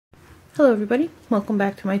Hello everybody, welcome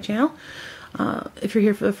back to my channel. If you're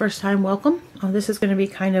here for the first time, welcome. This is going to be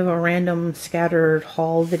kind of a random scattered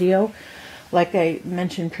haul video. Like I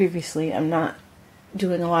mentioned previously, I'm not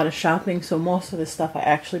doing a lot of shopping, so most of the stuff I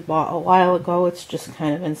actually bought a while ago. It's just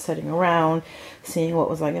kind of been sitting around, seeing what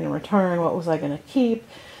was I going to return, what was I going to keep.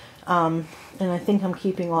 And I think I'm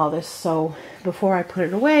keeping all this, so before I put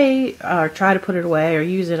it away, or try to put it away or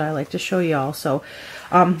use it, I like to show y'all. So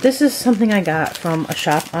this is something I got from a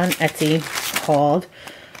shop on Etsy called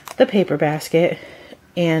The Paper Basket.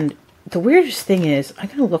 And the weirdest thing is, I'm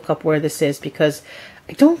going to look up where this is because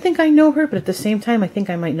I don't think I know her, but at the same time, I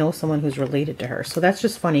think I might know someone who's related to her. So that's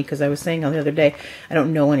just funny because I was saying the other day, I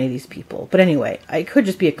don't know any of these people. But anyway, it could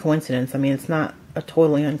just be a coincidence. I mean, it's not a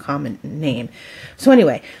totally uncommon name. So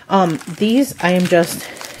anyway, these I am just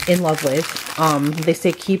in love with. They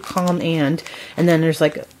say keep calm and then there's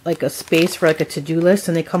like a space for like a to-do list,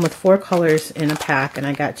 and they come with 4 colors in a pack, and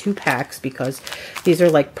I got 2 packs because these are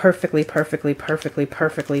like perfectly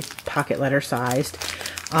pocket letter sized.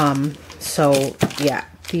 So yeah,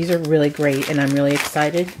 these are really great, and I'm really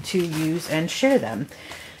excited to use and share them.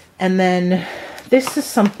 And then this is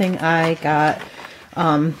something I got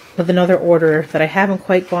with another order that I haven't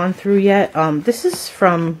quite gone through yet. This is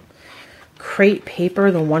from Crate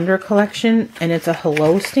Paper, the Wonder Collection, and it's a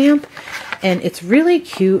hello stamp, and it's really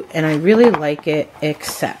cute, and I really like it,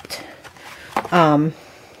 except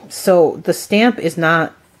so the stamp is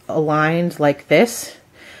not aligned like this.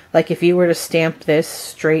 Like if you were to stamp this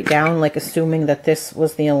straight down, like assuming that this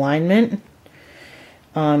was the alignment,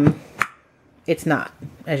 it's not,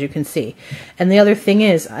 as you can see. And the other thing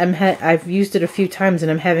is, I've used it a few times,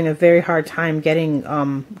 and I'm having a very hard time getting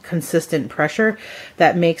consistent pressure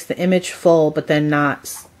that makes the image full, but then not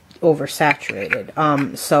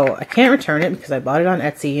oversaturated. So I can't return it because I bought it on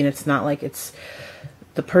Etsy, and it's not like it's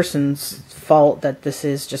the person's fault that this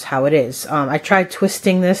is just how it is. I tried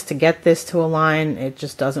twisting this to get this to align. It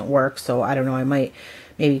just doesn't work. So I don't know. I might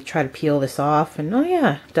maybe try to peel this off, and oh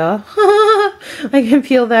yeah, duh. I can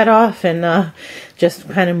peel that off and just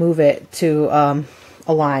kind of move it to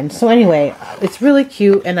align. So anyway, it's really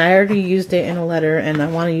cute, and I already used it in a letter, and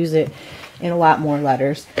I want to use it in a lot more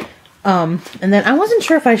letters. And then I wasn't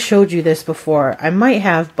sure if I showed you this before. I might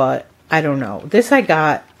have, but I don't know. This I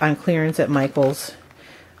got on clearance at Michael's.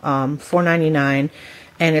 $4.99,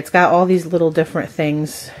 and it's got all these little different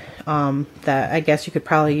things that I guess you could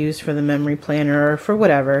probably use for the memory planner or for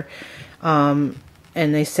whatever. And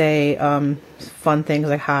they say fun things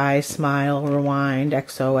like hi, smile, rewind,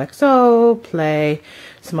 XOXO, play,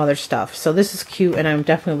 some other stuff. So this is cute, and I'm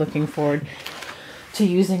definitely looking forward to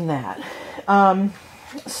using that.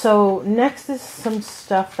 So next is some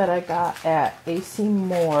stuff that I got at AC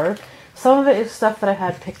Moore. Some of it is stuff that I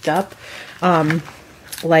had picked up.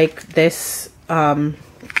 Like this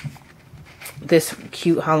this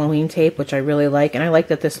cute Halloween tape, which I really like, and I like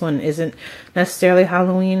that this one isn't necessarily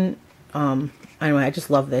Halloween. Anyway, I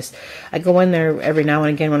just love this. I go in there every now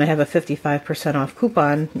and again when I have a 55% off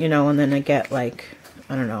coupon, you know, and then I get like,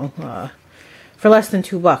 I don't know, for less than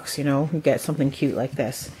 $2, you know, you get something cute like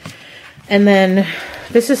this. And then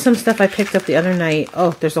this is some stuff I picked up the other night.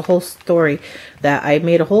 Oh, there's a whole story that I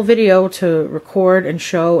made a whole video to record and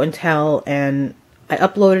show and tell, and I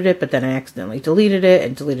uploaded it, but then I accidentally deleted it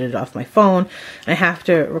and deleted it off my phone. I have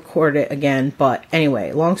to record it again. But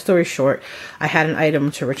anyway, long story short, I had an item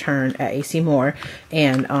to return at AC Moore,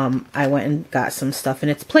 and I went and got some stuff in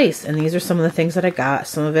its place. And these are some of the things that I got.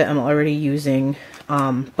 Some of it I'm already using.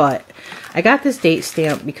 But I got this date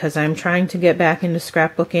stamp because I'm trying to get back into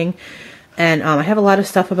scrapbooking. And I have a lot of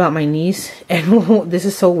stuff about my niece, and this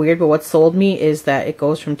is so weird, but what sold me is that it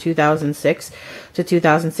goes from 2006 to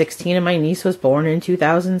 2016, and my niece was born in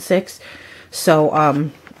 2006. So, I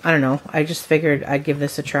don't know, I just figured I'd give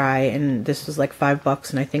this a try, and this was like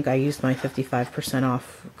 $5, and I think I used my 55%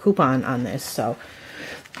 off coupon on this, so,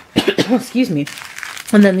 excuse me.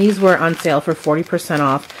 And then these were on sale for 40%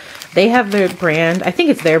 off. They have their brand, I think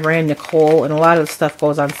it's their brand, Nicole, and a lot of the stuff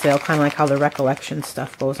goes on sale, kind of like how the Recollection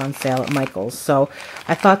stuff goes on sale at Michael's. So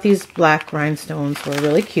I thought these black rhinestones were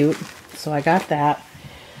really cute, so I got that.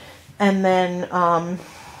 And then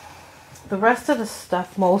the rest of the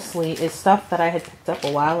stuff mostly is stuff that I had picked up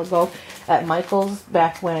a while ago at Michael's,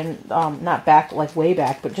 back when, not back, like way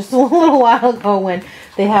back, but just a little while ago when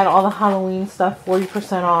they had all the Halloween stuff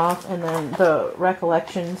 40% off, and then the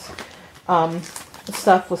Recollections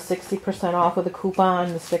stuff was 60% off with a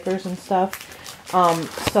coupon, the stickers and stuff.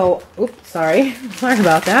 So, oops, sorry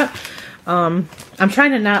about that. I'm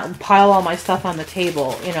trying to not pile all my stuff on the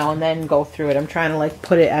table, you know, and then go through it. I'm trying to like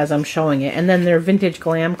put it as I'm showing it. And then their Vintage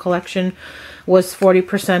Glam collection was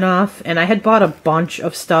 40% off, and I had bought a bunch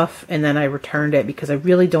of stuff and then I returned it because I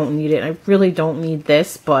really don't need it. I really don't need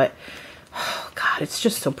this, but oh God, it's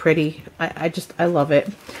just so pretty. I love it.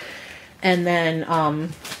 And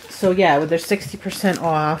then, so yeah, with their 60%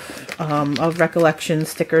 off of Recollection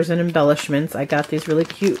stickers and embellishments, I got these really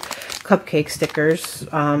cute cupcake stickers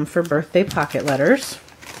for birthday pocket letters.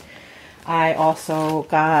 I also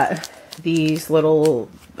got these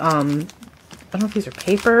little, I don't know if these are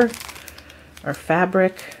paper or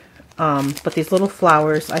fabric, but these little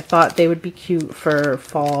flowers. I thought they would be cute for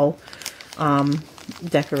fall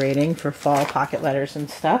decorating, for fall pocket letters and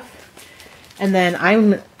stuff. And then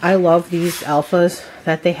I love these alphas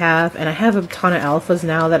that they have, and I have a ton of alphas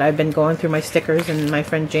now that I've been going through my stickers, and my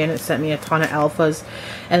friend Janet sent me a ton of alphas,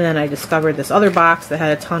 and then I discovered this other box that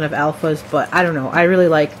had a ton of alphas. But I don't know, I really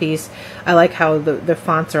like these. I like how the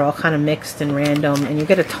fonts are all kind of mixed and random, and you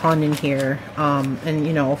get a ton in here, and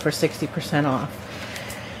you know, for 60% off.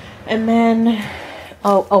 And then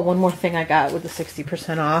oh, one more thing I got with the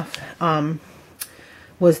 60% off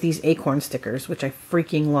was these acorn stickers, which I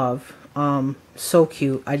freaking love. So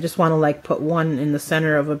cute. I just want to like put one in the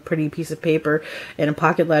center of a pretty piece of paper in a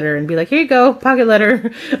pocket letter and be like, here you go, pocket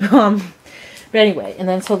letter. But anyway, and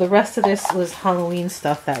then so the rest of this was Halloween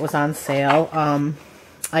stuff that was on sale.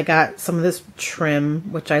 I got some of this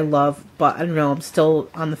trim, which I love, but I don't know, I'm still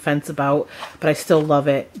on the fence about, but I still love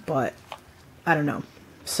it, but I don't know.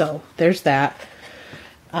 So there's that.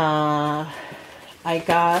 I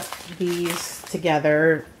got these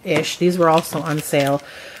together-ish. These were also on sale.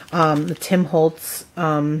 The Tim Holtz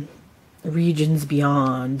Regions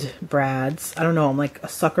Beyond brads. I don't know, I'm like a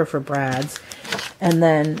sucker for brads. And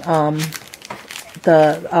then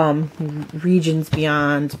the Regions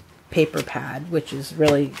Beyond paper pad, which is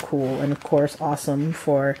really cool and of course awesome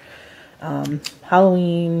for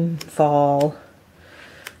Halloween, fall,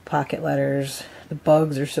 pocket letters. The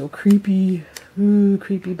bugs are so creepy. Ooh,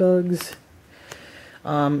 creepy bugs.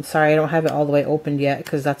 Sorry, I don't have it all the way opened yet,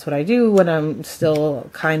 because that's what I do when I'm still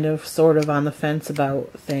kind of sort of on the fence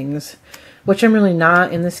about things, which I'm really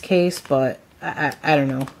not in this case, but I don't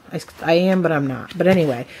know. I am, but I'm not. But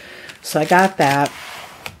anyway, so I got that.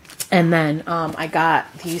 And then I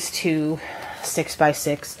got these two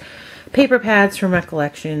 6x6 paper pads from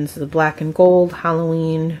Recollections, the black and gold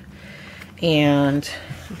Halloween and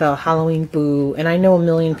the Halloween Boo. And I know a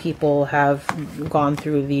million people have gone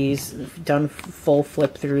through these, done full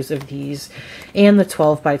flip throughs of these, and the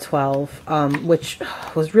 12x12, which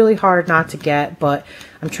was really hard not to get, but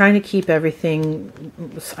I'm trying to keep everything.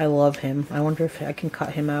 I love him. I wonder if I can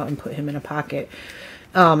cut him out and put him in a pocket.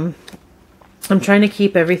 I'm trying to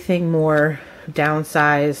keep everything more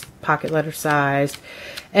downsized, pocket letter sized,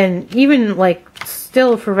 and even like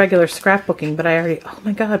still for regular scrapbooking, but I already, oh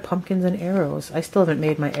my god, pumpkins and arrows. I still haven't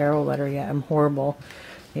made my arrow letter yet. I'm horrible.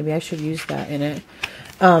 Maybe I should use that in it.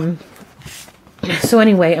 So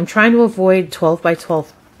anyway, I'm trying to avoid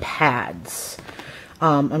 12x12 pads.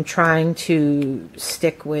 I'm trying to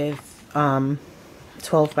stick with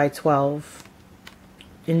 12x12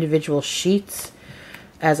 individual sheets,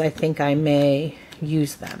 as I think I may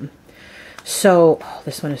use them. So, oh,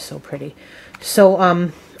 this one is so pretty. So,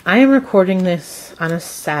 I am recording this on a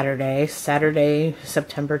Saturday,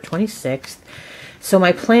 September 26th. So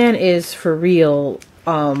my plan is for real,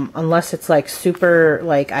 unless it's like super,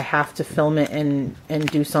 like I have to film it and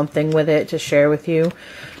do something with it to share with you,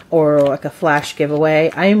 or like a flash giveaway,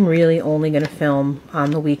 I am really only going to film on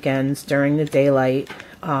the weekends during the daylight.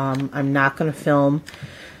 I'm not going to film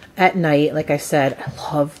at night. Like I said,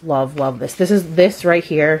 I love this. This right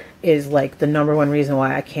here is like the #1 reason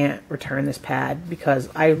why I can't return this pad, because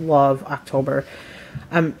I love October.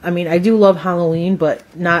 I mean, I do love Halloween, but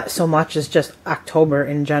not so much as just October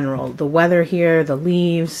in general. The weather here, the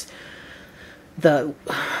leaves,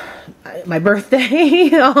 my birthday,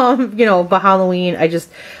 you know, but Halloween, I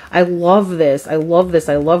love this. I love this.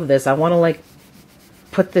 I want to like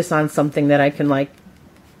put this on something that I can like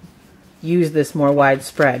use this more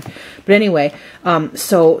widespread. But anyway,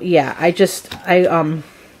 so yeah, I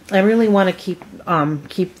really want to keep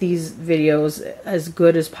these videos as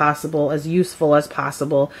good as possible, as useful as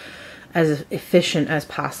possible, as efficient as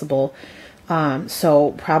possible.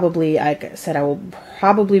 So probably, like I said, I will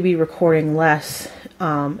probably be recording less,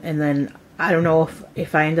 and then I don't know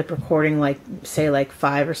if I end up recording like, say, like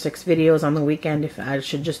 5 or 6 videos on the weekend, if I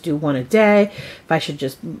should just do one a day, if I should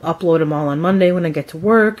just upload them all on Monday when I get to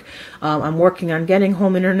work. I'm working on getting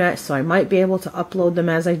home internet, so I might be able to upload them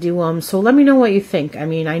as I do them. So let me know what you think. I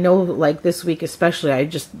mean, I know like this week especially, I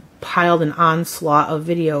just piled an onslaught of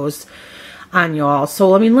videos on y'all.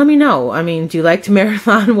 So I mean, let me know. I mean, do you like to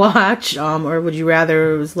marathon watch, or would you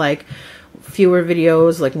rather it was like fewer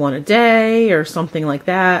videos, like one a day or something like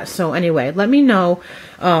that. So anyway, let me know.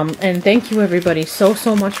 And thank you everybody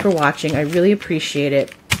so much for watching. I really appreciate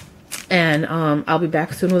it. And I'll be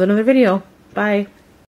back soon with another video. Bye.